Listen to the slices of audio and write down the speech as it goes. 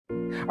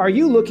Are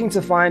you looking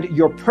to find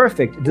your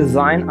perfect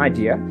design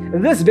idea?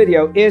 This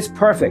video is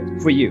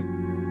perfect for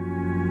you.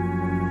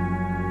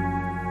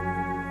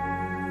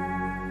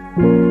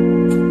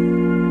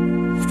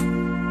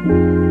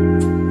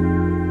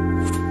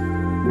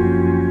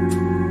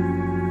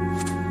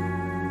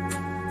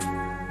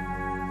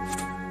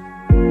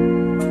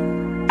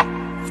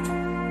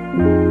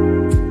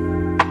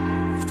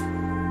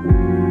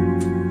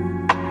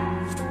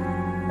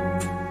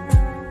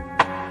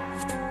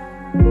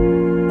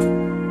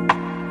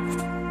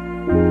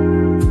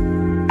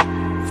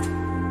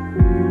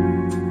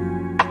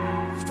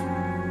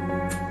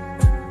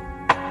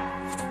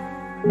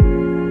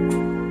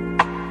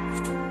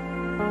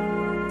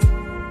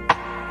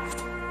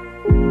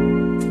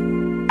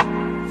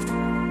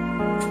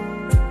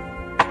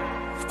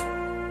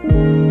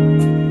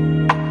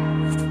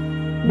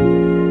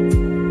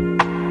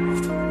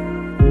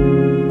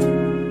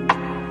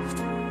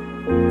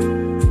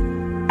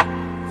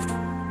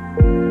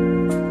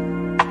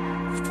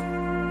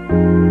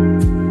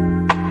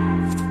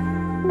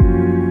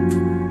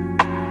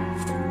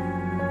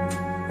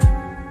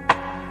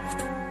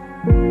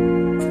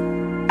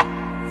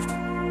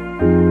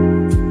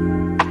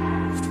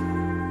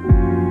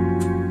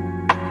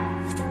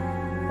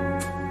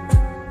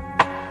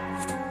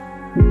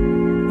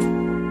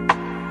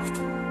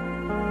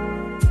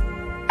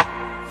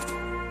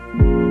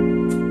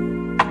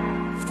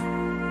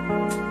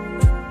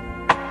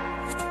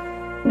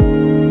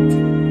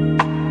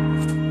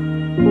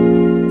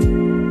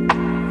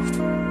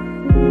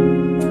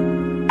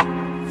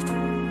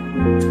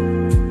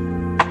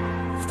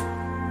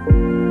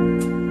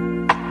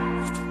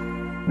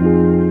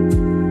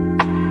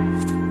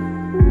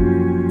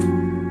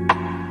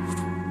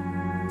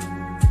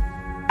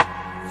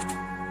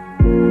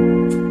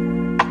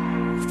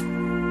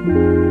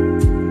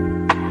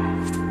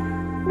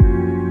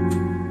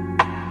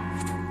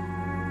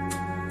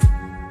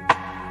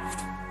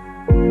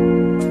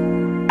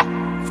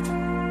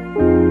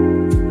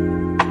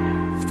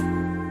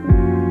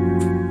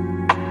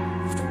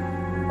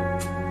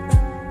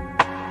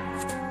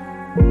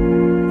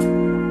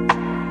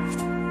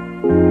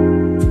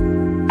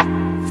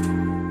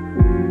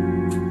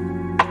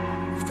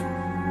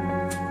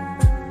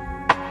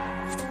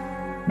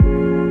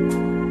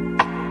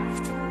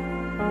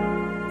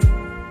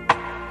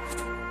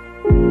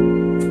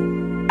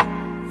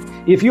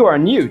 If you are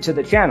new to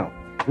the channel,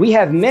 we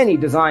have many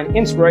design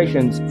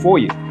inspirations for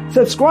you.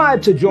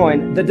 Subscribe to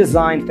join the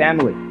design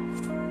family.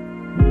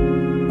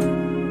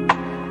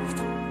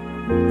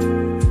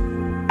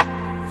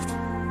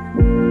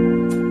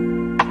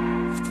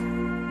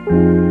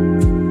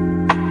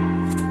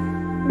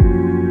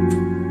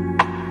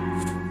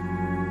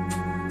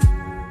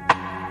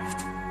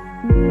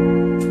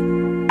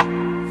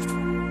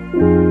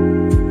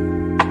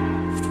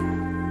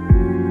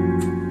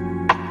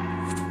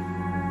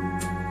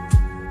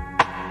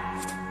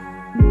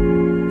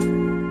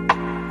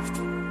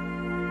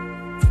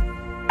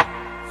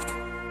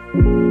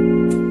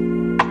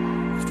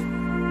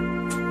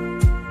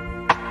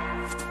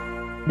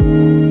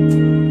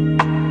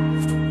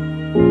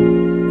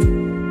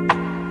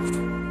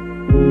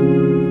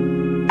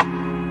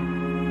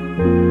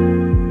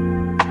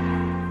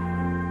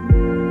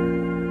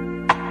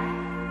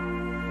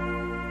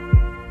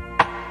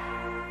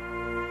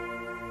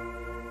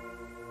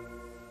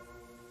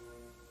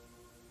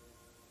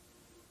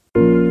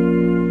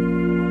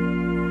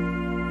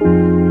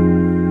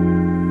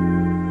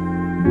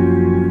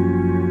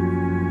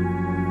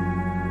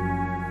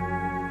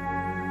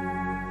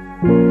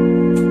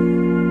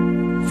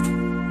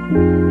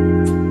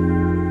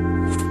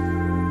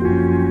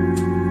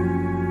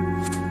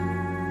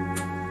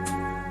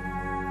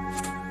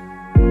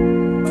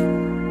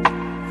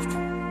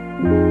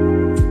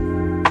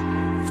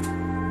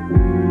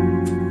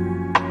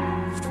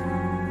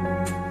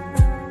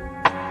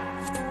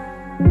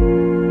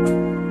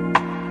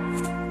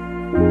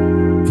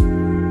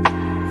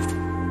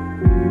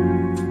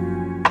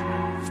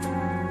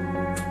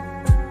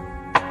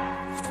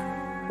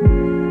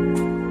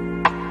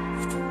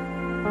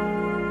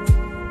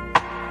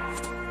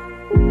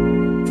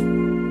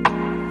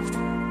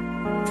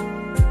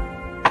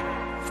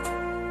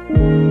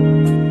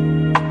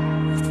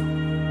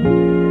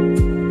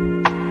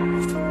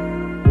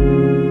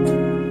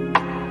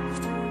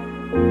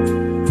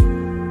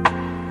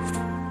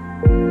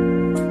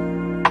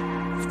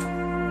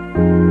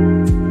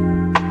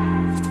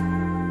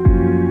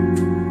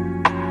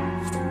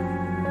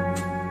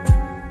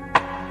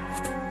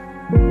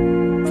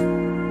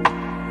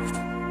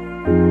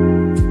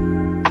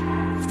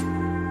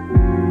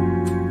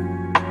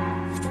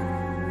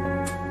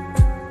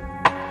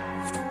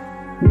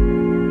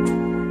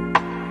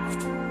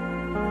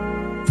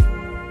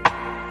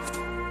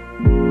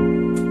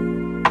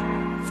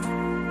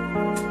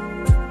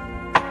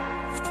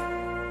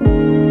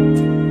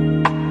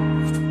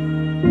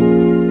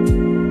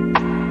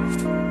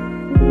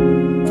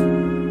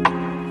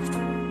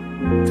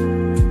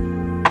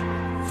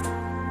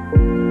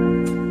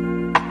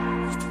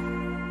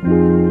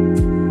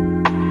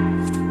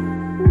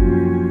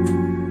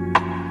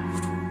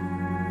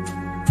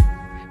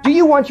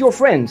 want your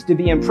friends to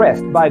be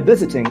impressed by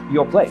visiting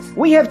your place.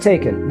 We have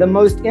taken the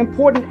most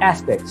important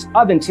aspects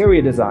of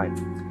interior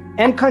design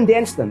and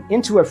condensed them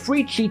into a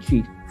free cheat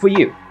sheet for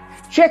you.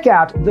 Check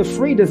out the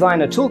free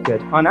designer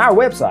toolkit on our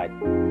website,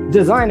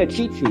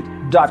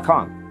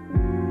 designercheatsheet.com.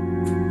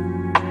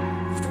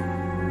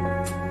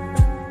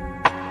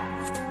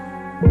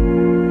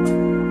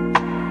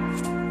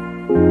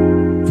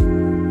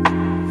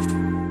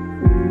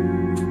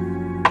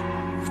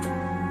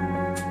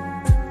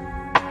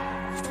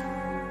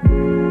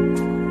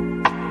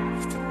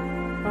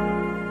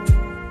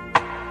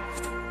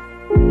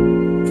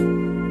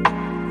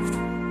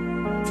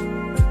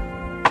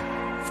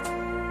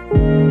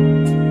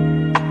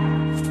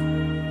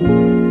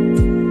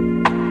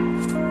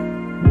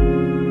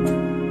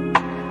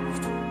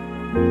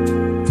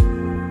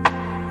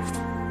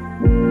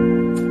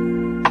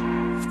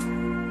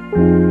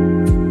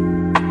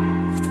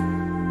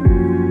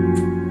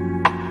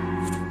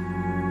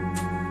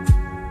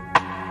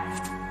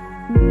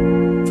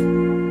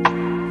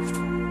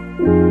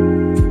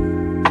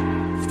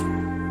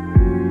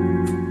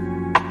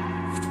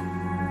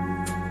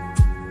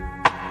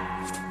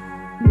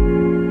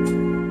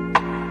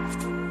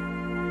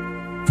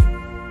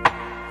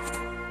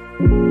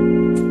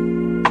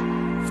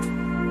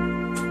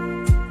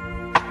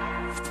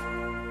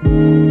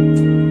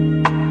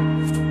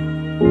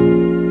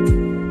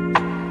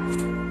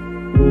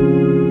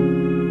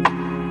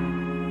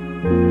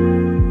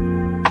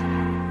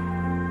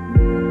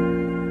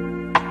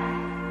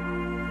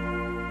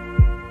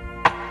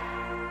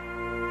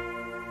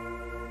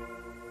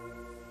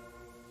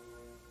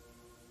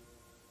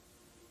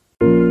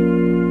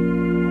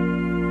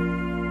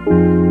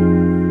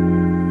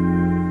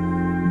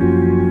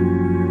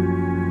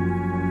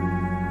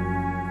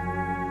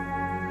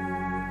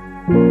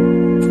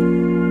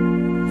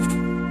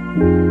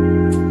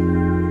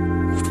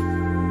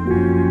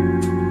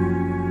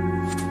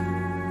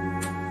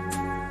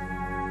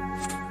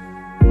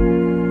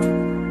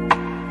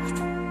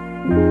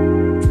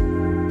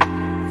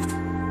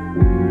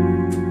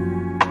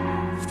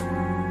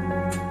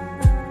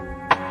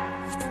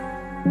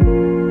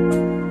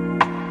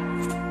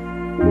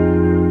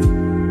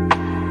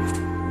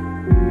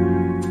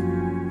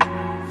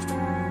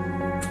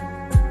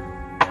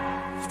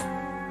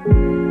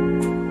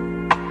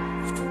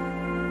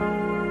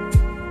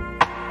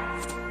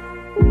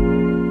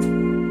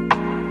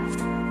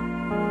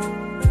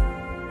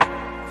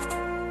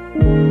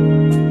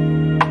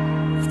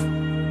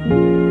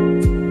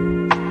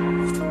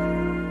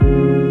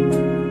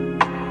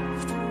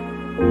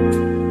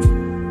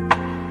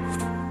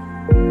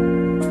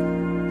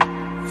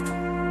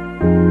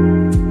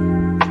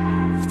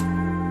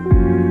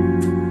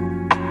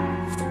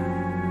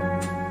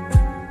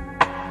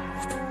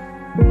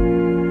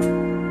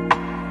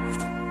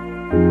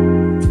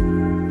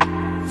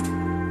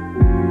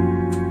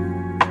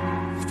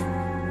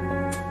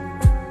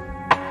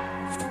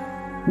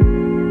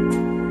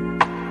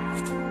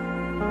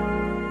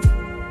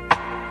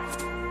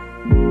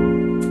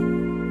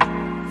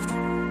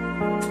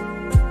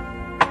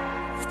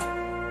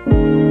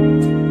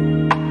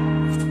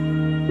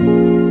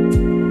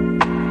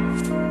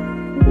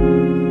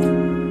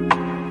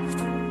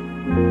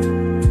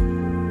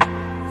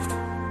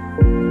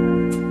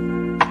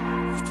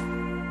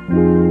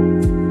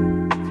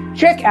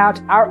 Check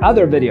out our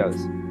other videos.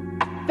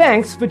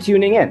 Thanks for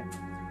tuning in.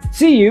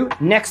 See you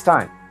next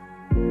time.